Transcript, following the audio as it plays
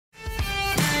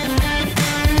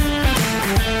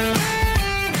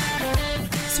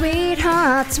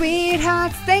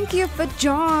Sweethearts, thank you for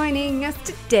joining us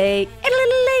today.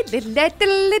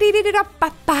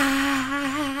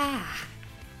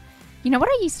 You know what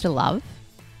I used to love?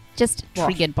 Just What?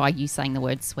 triggered by you saying the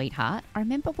word sweetheart. I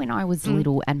remember when I was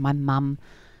little and my mum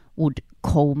would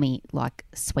call me like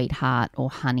sweetheart or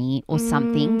honey or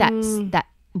something. That's that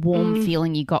warm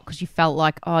feeling you got because you felt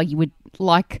like, you would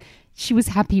like she was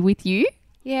happy with you.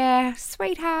 Yeah,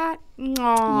 sweetheart.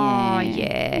 Oh,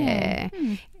 yeah.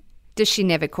 Does she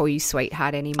never call you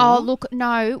sweetheart anymore? Oh, look,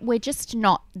 no, we're just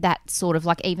not that sort of,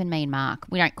 like, even me and Mark,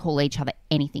 we don't call each other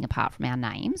anything apart from our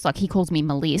names. Like, he calls me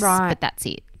Melissa, Right. but that's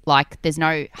it. Like, there's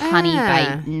no honey,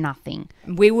 babe, nothing.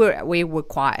 We were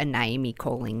quite a namey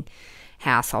calling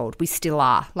household. We still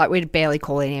are. Like, we barely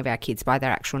call any of our kids by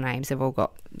their actual names. They've all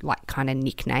got, like, kind of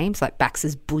nicknames, like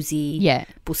Bax's Buzzy, Yeah.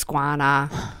 Busquana,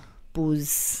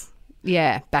 Buzz.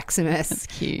 Yeah, Baximus. That's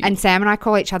cute. And Sam and I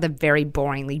call each other very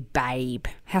boringly babe.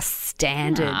 How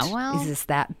standard well, is this,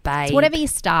 that babe? It's whatever you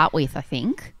start with, I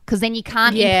think, because then you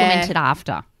can't implement it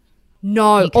after.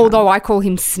 No, although I call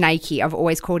him Snakey. I've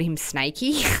always called him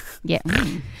Snakey. Yeah.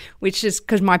 Which is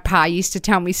because my pa used to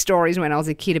tell me stories when I was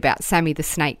a kid about Sammy the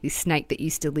snake, this snake that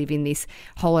used to live in this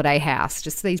holiday house,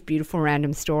 just these beautiful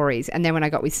random stories. And then when I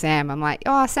got with Sam, I'm like,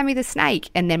 oh, Sammy the snake.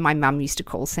 And then my mum used to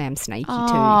call Sam Snakey too.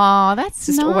 Oh, that's It's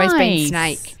just nice. always been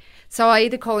Snake. So I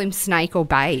either call him Snake or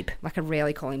Babe. Like, I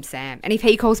rarely call him Sam. And if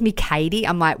he calls me Katie,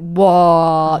 I'm like,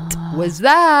 what was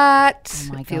that?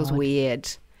 Oh my it feels God. weird.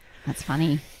 That's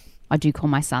funny. I do call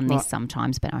my son this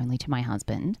sometimes, but only to my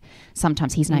husband.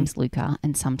 Sometimes his name's Luca,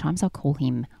 and sometimes I'll call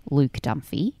him Luke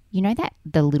Dunphy. You know that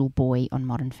the little boy on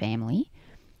Modern Family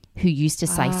who used to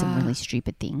say some really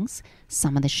stupid things?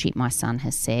 Some of the shit my son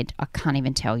has said, I can't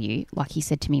even tell you. Like, he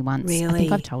said to me once, I Really?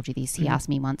 think I've told you this, he asked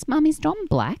me once, Mum, is Dom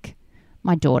black?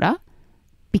 My daughter,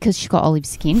 because she's got olive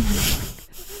skin.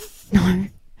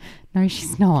 No,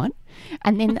 she's not.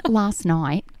 And then last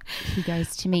night, he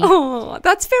goes to me, Oh,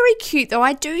 that's very cute, though.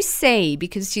 I do see,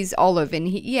 because she's olive and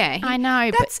I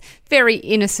know, that's very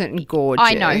innocent and gorgeous.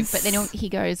 I know, but then he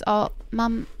goes, oh,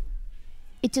 Mum,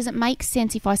 it doesn't make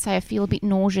sense if I say I feel a bit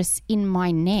nauseous in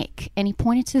my neck. And he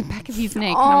pointed to the back of his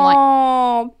neck, and I'm like,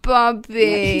 Oh,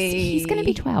 Bubby. he's going to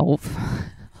be 12.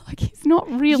 Like, he's not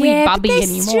really but Bubby they're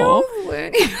anymore. still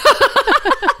learning.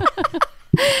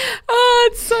 Oh,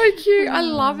 it's so cute. I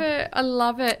love it. I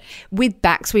love it. With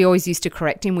Bax, we always used to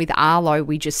correct him. With Arlo,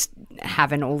 we just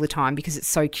haven't all the time because it's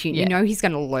so cute. Yeah. You know he's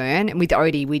going to learn. And with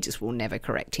Odie, we just will never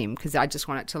correct him because I just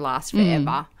want it to last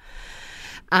forever.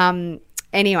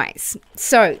 Anyways,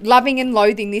 so loving and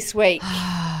loathing this week.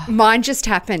 Mine just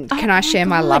happened. Can I share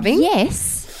my God, loving?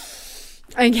 Yes.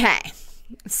 Okay.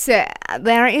 So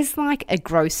there is like a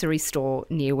grocery store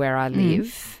near where I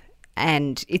live.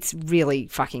 And it's really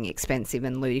fucking expensive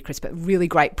and ludicrous, but really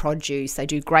great produce. They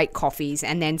do great coffees.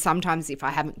 And then sometimes if I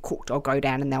haven't cooked, I'll go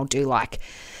down and they'll do like,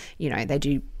 you know, they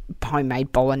do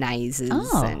homemade bologneses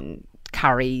and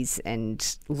curries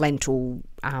and lentil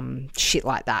shit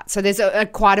like that. So there's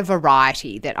quite a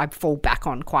variety that I fall back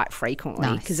on quite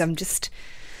frequently because I'm just,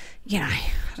 you know, I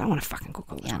don't want to fucking cook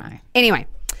all the time. No. Anyway.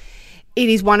 It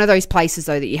is one of those places,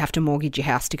 though, that you have to mortgage your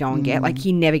house to go and get. Like,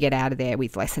 you never get out of there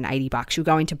with less than $80. You'll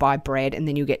go in to buy bread and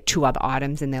then you'll get 2 other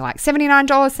items and they're like,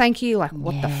 $79, thank you. Like,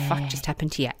 what the fuck just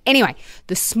happened to you? Anyway,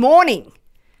 this morning,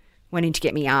 went in to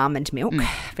get me almond milk,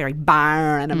 very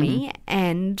Barnum-y,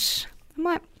 and I'm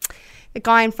like, the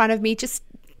guy in front of me just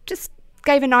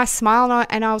gave a nice smile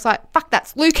and I was like, fuck,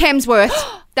 that's Luke Hemsworth.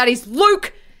 That is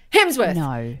Luke Hemsworth.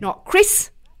 No. Not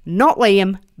Chris, not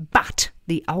Liam, but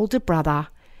the older brother,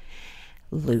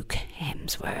 Luke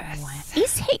Hemsworth.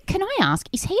 Is he? Can I ask?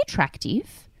 Is he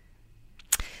attractive?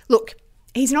 Look,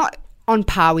 he's not on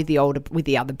par with the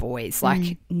other boys,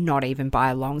 like not even by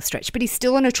a long stretch, but he's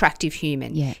still an attractive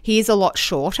human. Yeah. He is a lot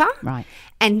shorter. Right.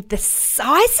 And the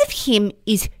size of him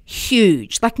is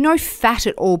huge, like no fat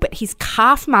at all, but his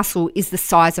calf muscle is the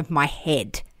size of my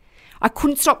head. I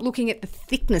couldn't stop looking at the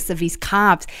thickness of his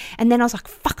calves. And then I was like,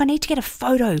 fuck, I need to get a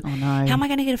photo. Oh, no. How am I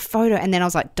going to get a photo? And then I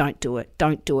was like, don't do it.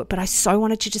 But I so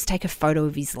wanted to just take a photo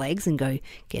of his legs and go,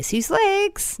 guess whose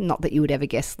legs? Not that you would ever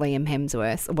guess Liam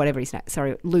Hemsworth or whatever his name,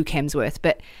 sorry, Luke Hemsworth.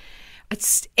 But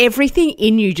it's everything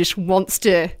in you just wants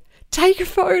to take a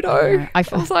photo. I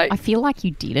was like, I feel like you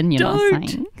did and you're not don't.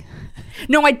 saying.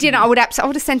 no, I didn't. I would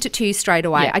have sent it to you straight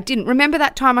away. Yeah. I didn't. Remember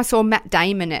that time I saw Matt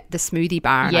Damon at the smoothie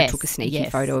bar and I Yes, took a sneaky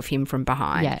yes. photo of him from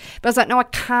behind. Yeah. But I was like, no, I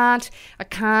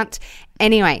can't.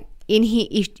 Anyway, in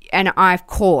here, and I, of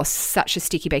course, such a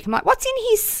sticky beak. I'm like, what's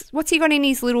he got in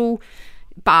his little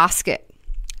basket?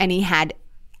 And he had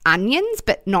onions,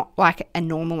 but not like a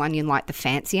normal onion, like the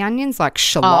fancy onions, like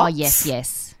shallots. Oh,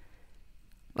 yes.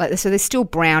 Like, so they're still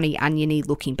browny, oniony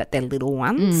looking, but they're little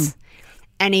ones.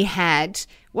 And he had,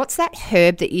 what's that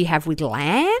herb that you have with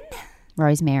lamb?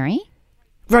 Rosemary.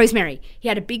 He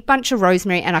had a big bunch of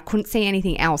rosemary, and I couldn't see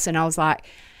anything else. And I was like,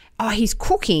 oh, he's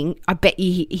cooking. I bet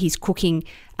you he's cooking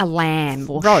a lamb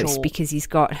roast because he's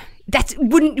got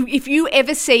if you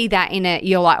ever see that in it,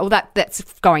 you're like, oh, that's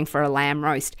going for a lamb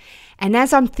roast. And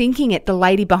as I'm thinking it, the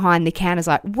lady behind the counter's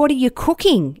like, what are you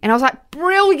cooking? And I was like,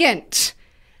 brilliant.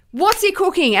 What's he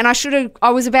cooking? And I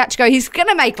was about to go, he's going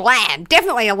to make lamb,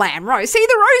 definitely a lamb roast. See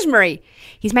the rosemary.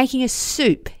 He's making a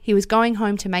soup. He was going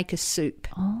home to make a soup.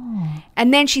 Oh.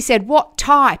 And then she said, what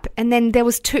type? And then it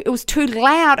was too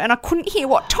loud and I couldn't hear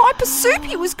what type of soup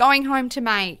he was going home to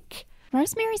make.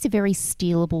 Rosemary is a very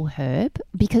stealable herb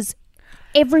because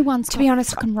everyone's got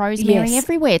fucking rosemary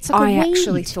everywhere. It's like a weed. I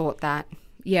actually thought that.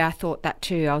 Yeah, I thought that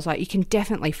too. I was like, you can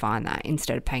definitely find that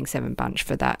instead of paying $7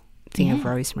 for that thing of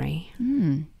rosemary.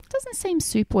 Doesn't seem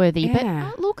soup worthy,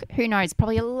 but look, who knows?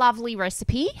 Probably a lovely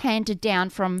recipe handed down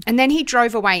from. And then he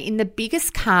drove away in the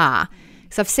biggest car.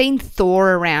 So I've seen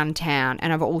Thor around town,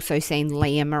 and I've also seen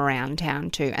Liam around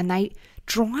town too. And they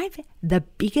drive the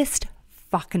biggest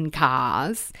fucking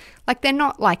cars. Like, they're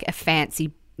not like a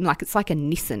fancy, like it's like a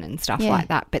Nissan and stuff like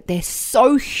that, but they're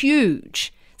so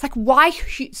huge. It's like, why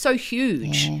so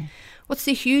huge? Yeah. What's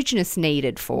the hugeness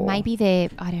needed for? Maybe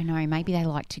I don't know, maybe they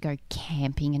like to go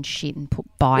camping and shit and put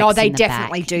bikes Oh, they in the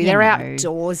definitely back, do. They're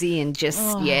outdoorsy and just,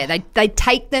 they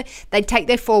take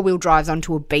their four-wheel drives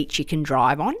onto a beach you can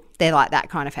drive on. They're like that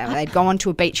kind of family. They'd go onto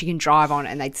a beach you can drive on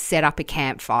and they'd set up a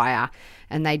campfire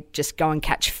and they'd just go and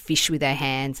catch fish with their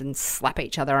hands and slap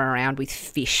each other around with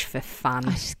fish for fun.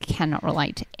 I just cannot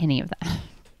relate to any of that.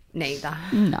 Neither.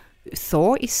 No.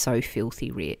 Thor is so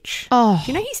filthy rich. Oh.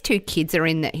 Do you know his 3 kids are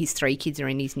in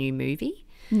his new movie?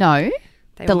 No.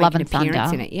 They the all Love make and an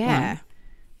appearance Thunder in it. Yeah.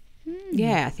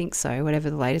 Yeah, I think so. Whatever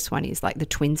the latest one is, like the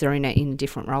twins are in it in a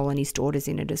different role, and his daughter's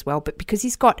in it as well. But because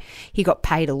he got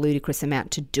paid a ludicrous amount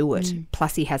to do it,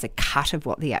 plus he has a cut of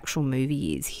what the actual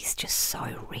movie is. He's just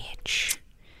so rich.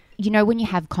 You know, when you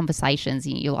have conversations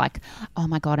and you're like, oh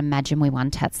my God, imagine we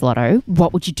won Tats Lotto.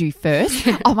 What would you do first?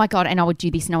 Oh my God, and I would do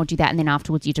this and I would do that. And then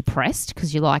afterwards you're depressed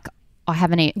because you're like, I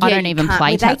don't even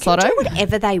play Tats Lotto. They can do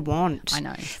whatever they want. I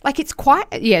know. Like, it's quite,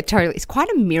 totally. It's quite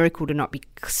a miracle to not be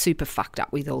super fucked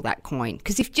up with all that coin.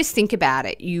 Because if you just think about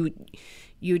it,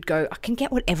 you'd go, I can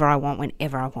get whatever I want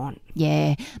whenever I want.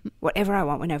 Yeah. Whatever I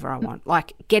want whenever I want.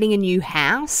 Like, getting a new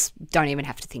house, don't even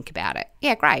have to think about it.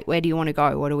 Yeah, great. Where do you want to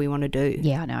go? What do we want to do?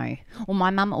 Yeah, I know. Well, my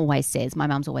mum's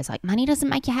always like, money doesn't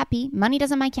make you happy. Money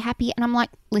doesn't make you happy. And I'm like,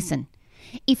 listen,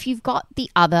 if you've got the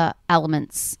other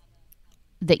elements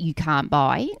that you can't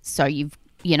buy, so you've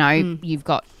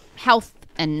got health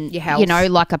and,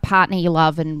 like a partner you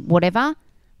love and whatever,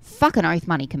 fucking oath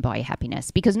money can buy you happiness,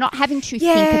 because not having to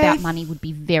think about money would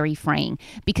be very freeing,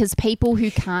 because people who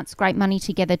can't scrape money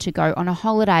together to go on a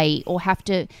holiday or have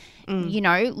to,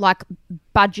 like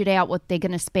budget out what they're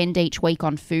going to spend each week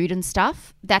on food and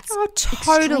stuff, that's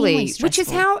totally, which is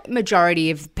how majority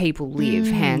of people live,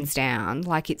 hands down.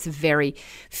 Like, it's very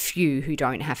few who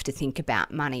don't have to think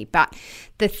about money. But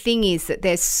the thing is that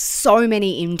there's so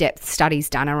many in-depth studies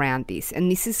done around this, and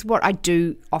this is what I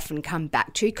do often come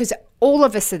back to, because all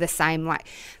of us are the same. Like,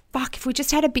 fuck, if we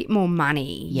just had a bit more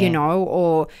money,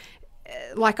 or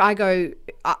like I go,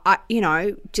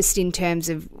 just in terms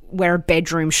of we're a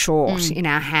bedroom short in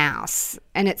our house,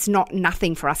 and it's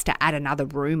nothing for us to add another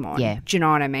room on. Yeah. Do you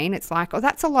know what I mean? It's like, oh,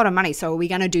 that's a lot of money. So are we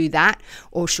going to do that,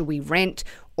 or should we rent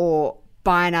or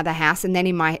buy another house? And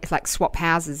then like swap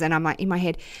houses, and I'm like in my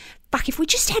head, fuck, if we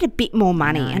just had a bit more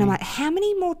money. And I'm like, how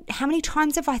many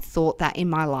times have I thought that in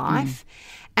my life?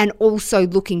 And also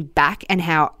looking back and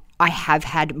how I have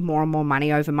had more and more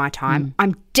money over my time,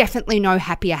 I'm definitely no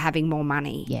happier having more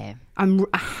money. Yeah. I'm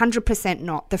 100%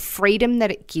 not. The freedom that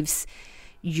it gives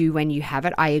you when you have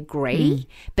it, I agree.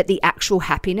 But the actual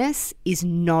happiness is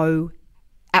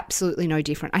absolutely no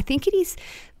different. I think it is,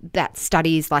 that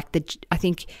study is like I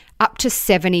think up to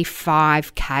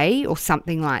 75K or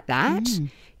something like that,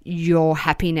 your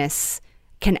happiness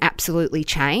can absolutely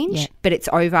change. But it's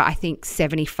over, I think,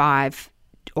 75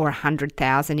 or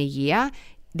 100,000 a year.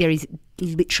 There is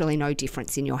literally no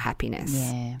difference in your happiness.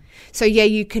 Yeah. So,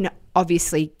 you can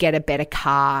obviously get a better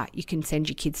car. You can send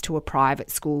your kids to a private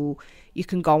school. You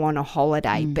can go on a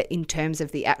holiday. But in terms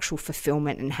of the actual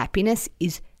fulfillment and happiness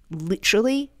is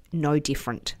literally no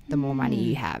different the more money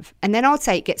you have. And then I would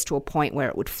say it gets to a point where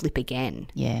it would flip again.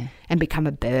 Yeah. And become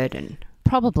a burden.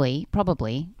 Probably.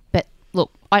 But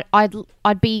look, I'd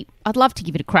love to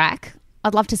give it a crack.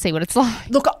 I'd love to see what it's like.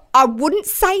 Look, I wouldn't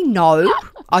say no.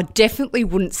 I definitely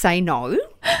wouldn't say no.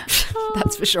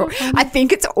 That's for sure. I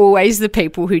think it's always the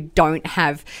people who don't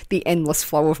have the endless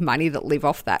flow of money that live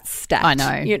off that stat. I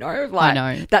know. You know, like,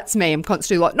 I know. that's me. I'm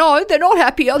constantly like, no, they're not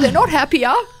happier. They're not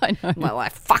happier. I know. Well, I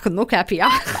fucking look happier.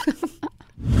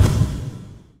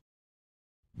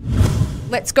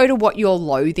 Let's go to what you're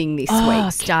loathing this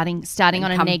week. Starting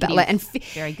on a negative.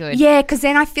 Very good. Yeah, because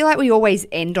then I feel like we always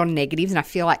end on negatives, and I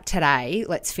feel like today,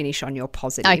 let's finish on your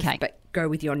positive. Okay. But go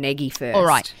with your neggy first. All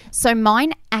right. So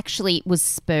mine actually was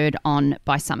spurred on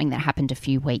by something that happened a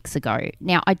few weeks ago.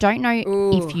 Now, I don't know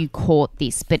if you caught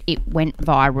this, but it went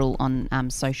viral on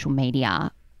social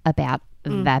media about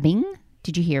vabbing.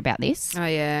 Did you hear about this? Oh,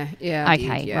 yeah. Yeah. I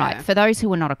Okay, did, yeah. right. For those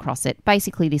who are not across it,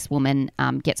 basically this woman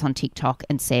gets on TikTok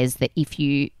and says that if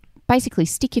you basically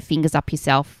stick your fingers up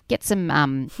yourself, get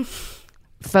some,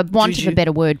 for want of a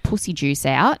better word, pussy juice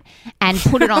out and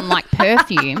put it on like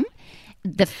perfume,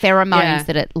 the pheromones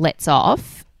that it lets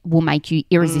off will make you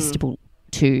irresistible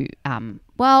to,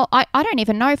 well, I don't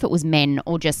even know if it was men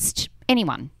or just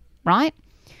anyone, right?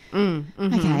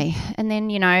 Okay. And then,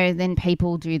 then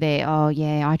people do their, oh,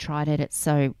 yeah, I tried it. It's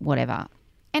so whatever.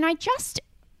 And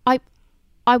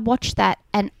I watched that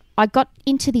and I got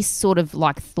into this sort of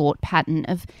like thought pattern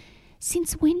of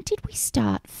since when did we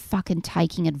start fucking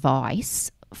taking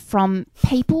advice from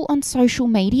people on social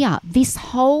media? This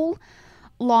whole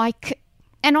like,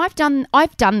 and I've done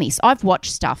this. I've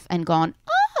watched stuff and gone,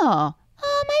 oh,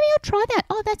 maybe I'll try that.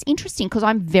 Oh, that's interesting because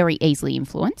I'm very easily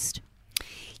influenced.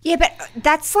 Yeah, but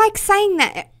that's like saying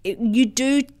that you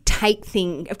do take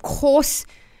things. Of course,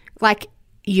 like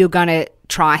you're going to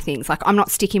try things. Like I'm not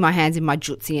sticking my hands in my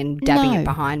jutsi and dabbing it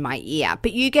behind my ear.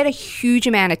 But you get a huge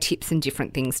amount of tips and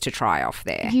different things to try off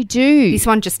there. You do. This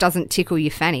one just doesn't tickle your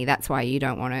fanny. That's why you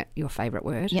don't want it, your favourite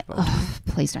word. Yeah. Oh,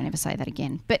 please don't ever say that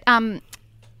again. But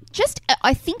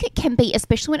I think it can be,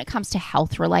 especially when it comes to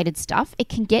health-related stuff, it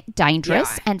can get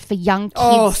dangerous. Yeah. And for young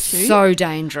kids too. So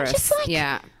dangerous. Just like,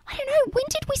 I don't know, when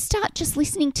did we start just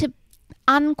listening to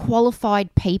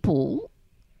unqualified people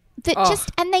that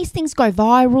and these things go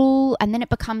viral and then it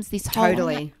becomes this whole...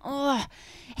 Totally. I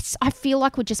feel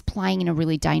like we're just playing in a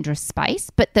really dangerous space.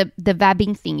 But the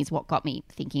vabbing thing is what got me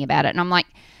thinking about it. And I'm like,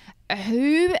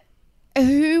 who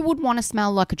would want to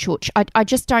smell like a chooch? I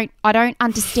just don't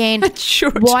understand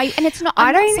why. And it's not,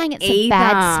 I'm not saying it's a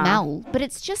bad smell, but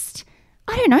it's just...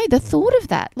 I don't know, the thought of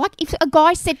that. Like if a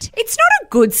guy said... It's not a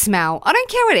good smell. I don't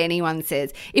care what anyone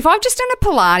says. If I've just done a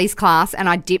Pilates class and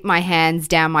I dip my hands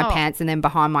down my pants and then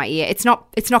behind my ear, it's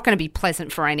not going to be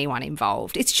pleasant for anyone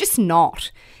involved. It's just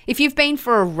not. If you've been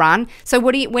for a run, so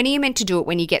when are you meant to do it?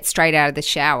 When you get straight out of the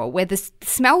shower, where the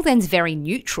smell then's very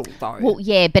neutral though. Well,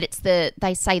 yeah, but it's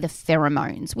they say the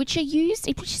pheromones, which are used,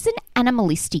 which is an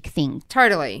animalistic thing.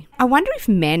 Totally. I wonder if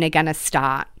men are going to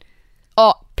start...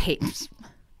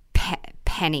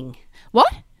 Panning. What?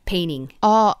 Peening.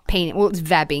 Oh. Peening. Well, it's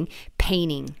vabbing.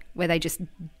 Peening, where they just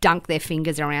dunk their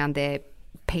fingers around their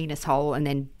penis hole and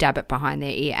then dab it behind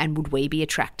their ear. And would we be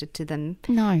attracted to them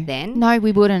then? No,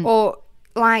 we wouldn't. Or,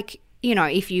 like,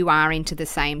 if you are into the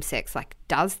same sex, like,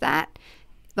 does that?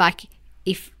 Like,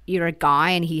 if you're a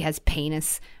guy and he has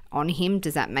penis on him,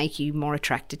 does that make you more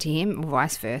attracted to him or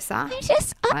vice versa?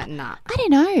 I don't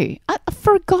know.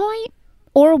 For a guy...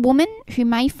 or a woman who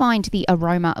may find the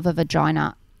aroma of a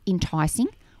vagina enticing,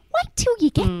 wait till you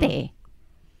get there.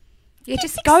 Yeah,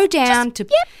 just go down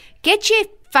get your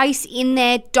face in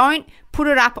there. Don't put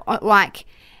it up like,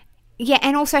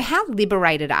 and also how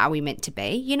liberated are we meant to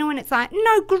be? And it's like,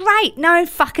 no, great. No,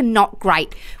 fucking not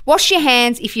great. Wash your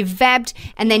hands. If you've vabbed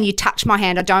and then you touch my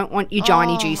hand, I don't want your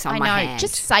Johnny juice on my hand.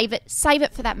 Just save it. Save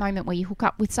it for that moment where you hook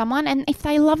up with someone and if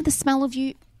they love the smell of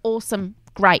you, awesome.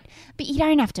 Great. But you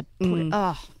don't have to put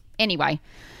it... Anyway.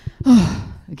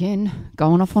 Again,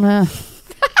 going off on a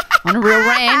real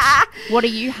rant. What are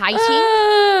you hating?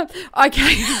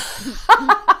 Okay.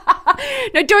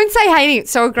 No, don't say hating.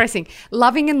 It's so aggressive.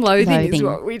 Loving and loathing is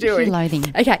what we're doing. Loathing.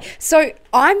 Okay. So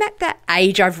I'm at that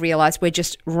age I've realised where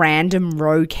just random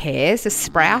rogue hairs are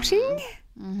sprouting.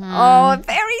 Mm-hmm. Oh,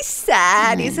 very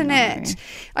sad, isn't it?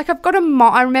 Like I've got a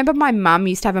mole. I remember my mum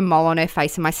used to have a mole on her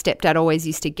face and my stepdad always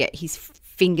used to get his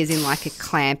fingers in like a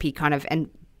clampy kind of and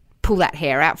pull that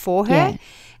hair out for her. Yeah.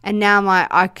 And now I'm like,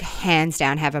 I hands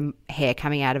down have a hair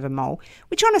coming out of a mole,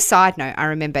 which on a side note, I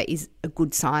remember is a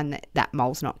good sign that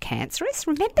mole's not cancerous.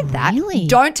 Remember that? Really?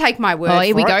 Don't take my word for it. Oh,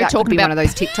 here we go. That talking could be about one of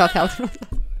those TikTok health.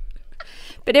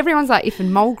 But everyone's like, if a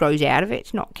mole grows out of it,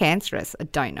 it's not cancerous. I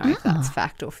don't know if that's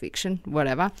fact or fiction,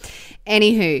 whatever.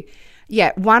 Anywho,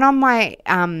 one on my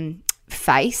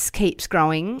face keeps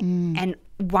growing and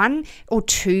one or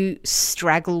two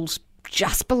straggles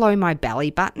just below my belly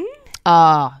button.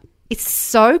 Oh, It's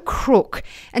so crook.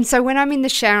 And so when I'm in the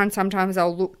shower and sometimes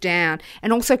I'll look down,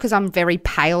 and also because I'm very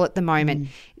pale at the moment,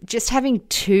 just having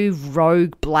 2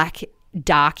 rogue black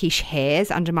darkish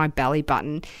hairs under my belly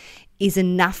button is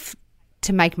enough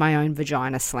to make my own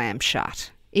vagina slam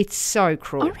shut. It's so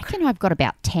crook. I reckon I've got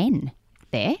about 10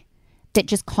 there that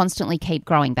just constantly keep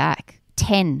growing back.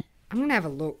 10. I'm going to have a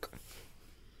look.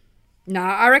 No,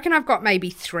 I reckon I've got maybe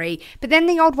 3. But then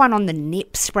the odd one on the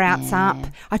nip sprouts up.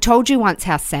 I told you once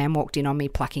how Sam walked in on me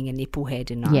plucking a nipple hair,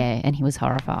 didn't I? Yeah, and he was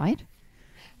horrified.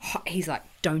 He's like,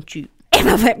 don't you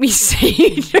ever let me see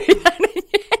you do that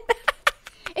again.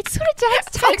 It sort of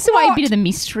takes away a bit of the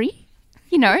mystery,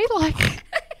 you know, like...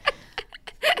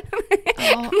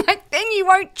 I'm like, then you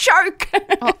won't choke.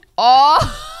 Oh,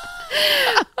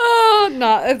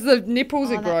 no, the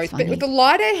nipples are gross. But with the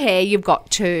lighter hair you've got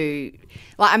too,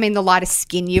 like, I mean, the lighter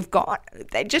skin you've got,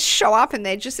 they just show up and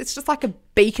it's just like a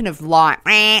beacon of light.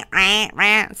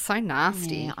 It's so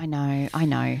nasty. Yeah, I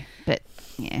know. But,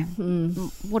 yeah,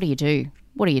 what do you do?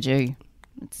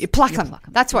 You pluck them.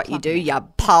 That's what you do. You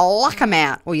pluck them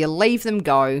out or you leave them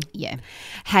go. Yeah.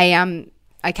 Hey,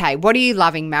 okay, what are you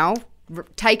loving, Mel?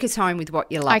 Take us home with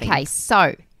what you're loving. Okay,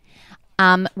 so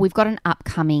we've got an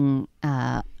upcoming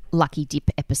Lucky Dip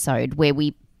episode where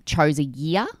we chose a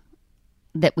year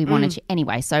that we wanted to.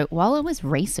 Anyway, so while I was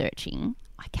researching,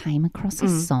 I came across a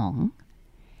song.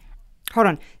 Hold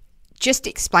on. Just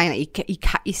explain that you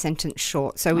cut your sentence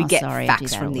short so we get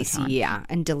facts from this year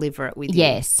and deliver it with you.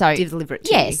 Yeah, so deliver it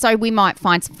to you. So we might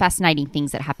find some fascinating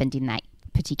things that happened in that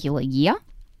particular year.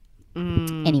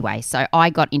 Anyway, so I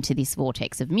got into this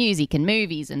vortex of music and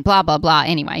movies and blah, blah, blah.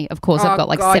 Anyway, of course, I've got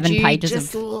like 7 pages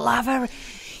just love her.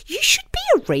 You should be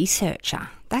a researcher.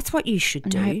 That's what you should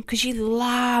do because you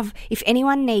love – if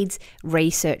anyone needs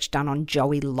research done on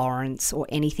Joey Lawrence or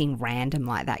anything random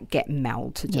like that, get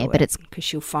Mel to do it. But it's because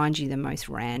she'll find you the most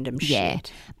random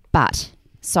shit. But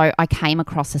so I came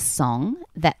across a song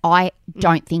that I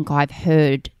don't think I've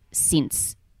heard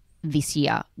since this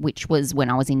year, which was when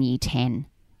I was in year 10.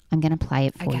 I'm going to play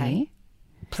it for you.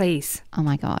 Please. Oh,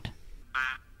 my God.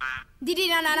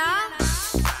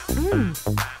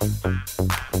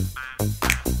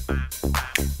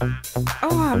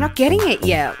 Oh, I'm not getting it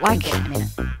yet. Like, In a minute.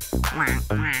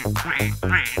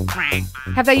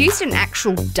 have they used an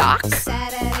actual duck?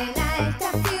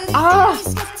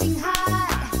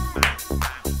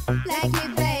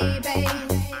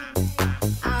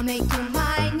 I'll make you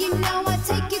mine, you know I'll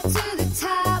take you to the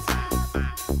top.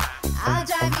 I'll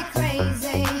drive you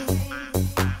crazy.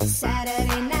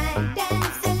 Saturday night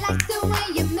dancing like the way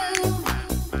you move.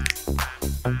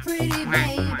 Pretty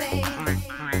baby.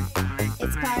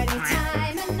 It's party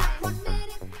time and not 1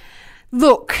 minute.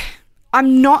 Look,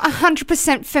 I'm not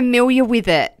 100% familiar with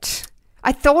it.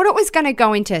 I thought it was going to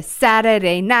go into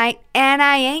Saturday night and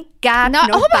I ain't got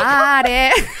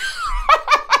nobody.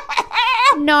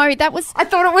 No, that was... I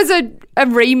thought it was a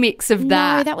remix of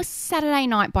that. No, that was Saturday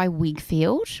Night by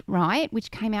Wigfield, right,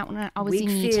 which came out when I was in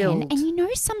year 10. And you know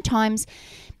sometimes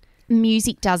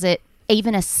music does it,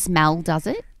 even a smell does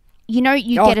it. You know,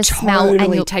 you get a smell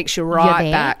and it takes you right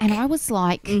back. And I was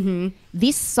like,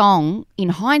 this song, in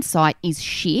hindsight, is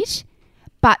shit,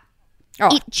 but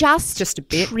it just a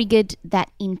bit. triggered that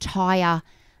entire...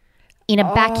 in a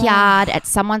backyard at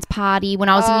someone's party when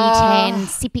I was in year 10,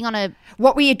 sipping on a...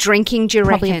 What were you drinking, do you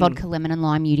probably reckon? a vodka, lemon and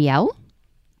lime UDL.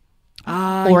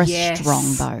 Or a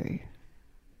Strongbow.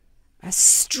 A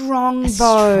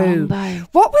Strongbow.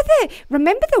 What were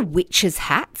remember the witches'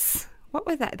 hats? What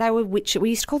were that? They were we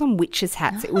used to call them witches'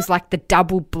 hats. It was like the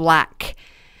double black...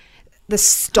 The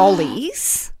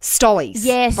Stollies.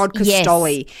 Yes. Vodka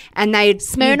Stolly. And they...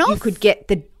 Smirnoff? You could get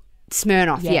the...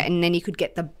 Smirnoff, yeah. And then you could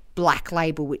get the Black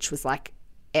Label, which was like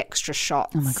extra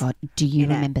shots. Oh, my God. Do you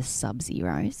remember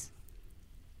Sub-Zeros?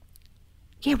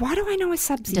 Yeah, why do I know a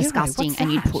Sub-Zero? Disgusting. What's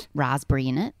and that? you'd put raspberry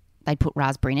in it. They'd put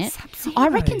raspberry in it. Sub-Zero. I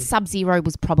reckon Sub-Zero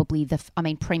was probably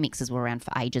premixes were around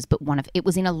for ages, but it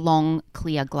was in a long,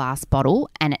 clear glass bottle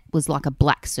and it was like a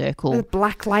black circle. The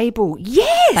Black Label.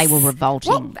 Yes. They were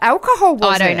revolting. What alcohol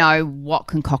was it? I don't know what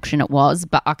concoction it was,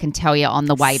 but I can tell you on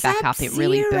the way back up, it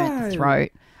really burnt the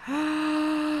throat.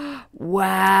 Wow.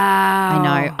 I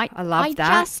know. I love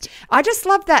that. I just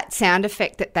love that sound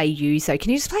effect that they use, though. Can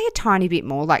you just play a tiny bit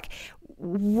more? Like,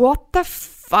 what the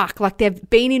fuck? Like, they've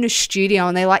been in a studio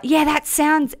and they're like, yeah, that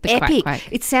sounds epic. Quack, quack.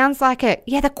 It sounds like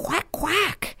the quack,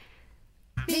 quack.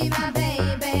 Be my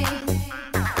baby.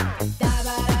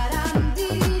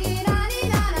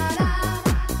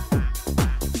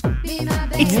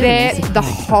 It's there the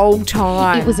whole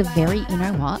time. It was a very, you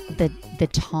know what,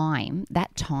 that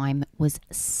time was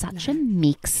such a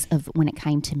mix of when it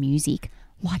came to music.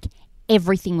 Like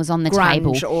everything was on the Grunge,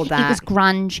 table. all that. It was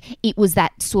grunge. It was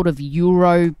that sort of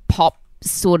Euro pop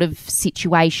sort of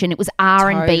situation. It was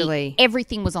R&B. Totally.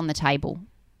 Everything was on the table.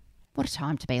 What a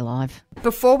time to be alive.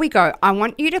 Before we go, I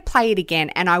want you to play it again,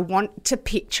 and I want to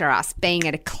picture us being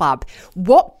at a club.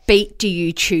 What beat do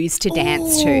you choose to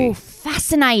dance Oh, to?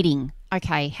 fascinating.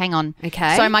 Okay, hang on.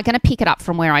 Okay. So am I going to pick it up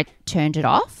from where I turned it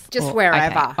off? Just Or-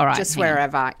 wherever. Okay, all right. Just hang on.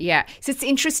 wherever. Yeah. So it's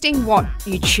interesting what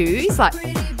you choose. Like,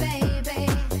 Pretty baby.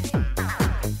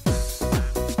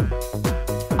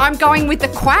 I'm going with the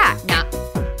Quack. Nah,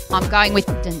 I'm going with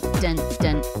dun dun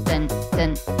dun dun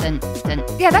dun dun dun.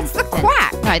 Yeah, that's the dun.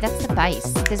 Quack. No, that's the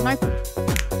bass. There's no.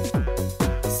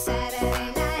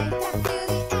 Saturday night, I feel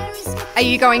the air is Are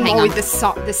you going Hang more on. with the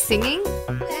singing?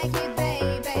 like you,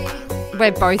 baby.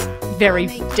 We're both very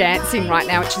dancing right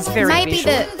now, which is very Maybe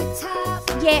visual. To the top.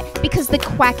 Yeah, because the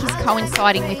quack is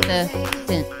coinciding with the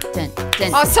dun dun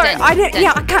dun. Oh, sorry. dun, I don't. dun,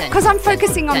 Yeah, I can't because I'm dun,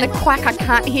 focusing on the dun. Quack. I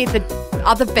can't hear the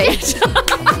other beat.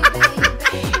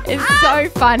 It's so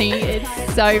funny.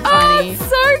 It's so Oh, funny.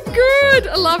 so good.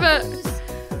 I love it.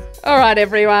 All right,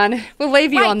 everyone. We'll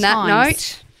leave you Great on that times.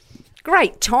 note.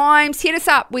 Great times. Hit us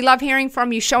up. We love hearing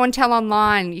from you. Show and Tell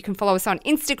Online. You can follow us on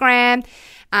Instagram.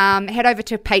 Head over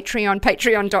to Patreon,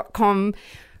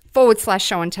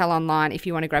 patreon.com/Show and Tell Online. If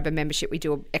you want to grab a membership, we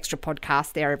do an extra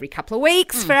podcast there every couple of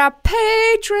weeks for our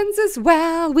patrons as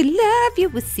well. We love you.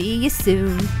 We'll see you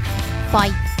soon.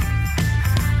 Bye.